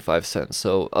another 25 cents.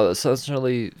 So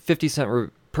essentially 50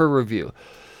 cents per review.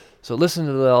 So listen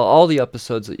to all the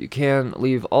episodes that you can,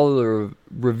 leave all the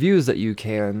reviews that you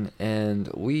can, and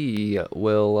we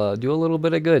will do a little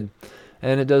bit of good.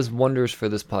 And it does wonders for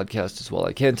this podcast as well.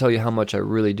 I can't tell you how much I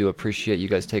really do appreciate you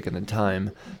guys taking the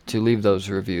time to leave those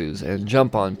reviews and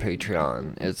jump on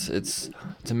Patreon. It's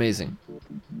amazing.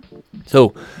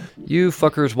 So, you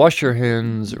fuckers, wash your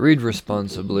hands, read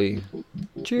responsibly.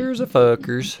 Cheers,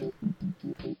 fuckers.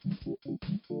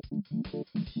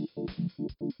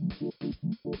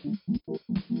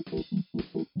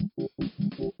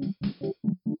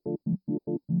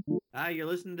 Hi, you're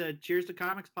listening to Cheers to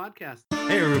Comics podcast.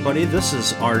 Hey everybody, this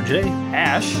is RJ,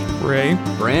 Ash, Ray,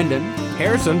 Brandon,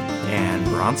 Harrison, and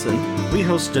Bronson. We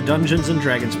host a Dungeons &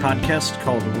 Dragons podcast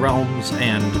called Realms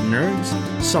and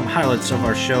Nerds. Some highlights of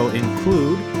our show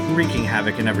include wreaking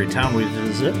havoc in every town we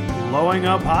visit, blowing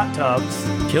up hot tubs,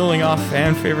 killing off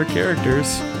fan favorite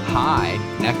characters, high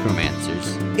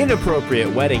necromancers, inappropriate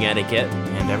wedding etiquette,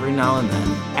 and every now and then,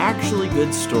 actually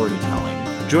good storytelling.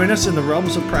 Join us in the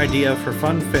realms of Pridea for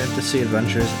fun fantasy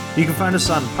adventures. You can find us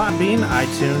on Podbean,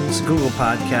 iTunes, Google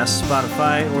Podcasts,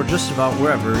 Spotify, or just about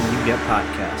wherever you get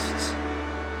podcasts.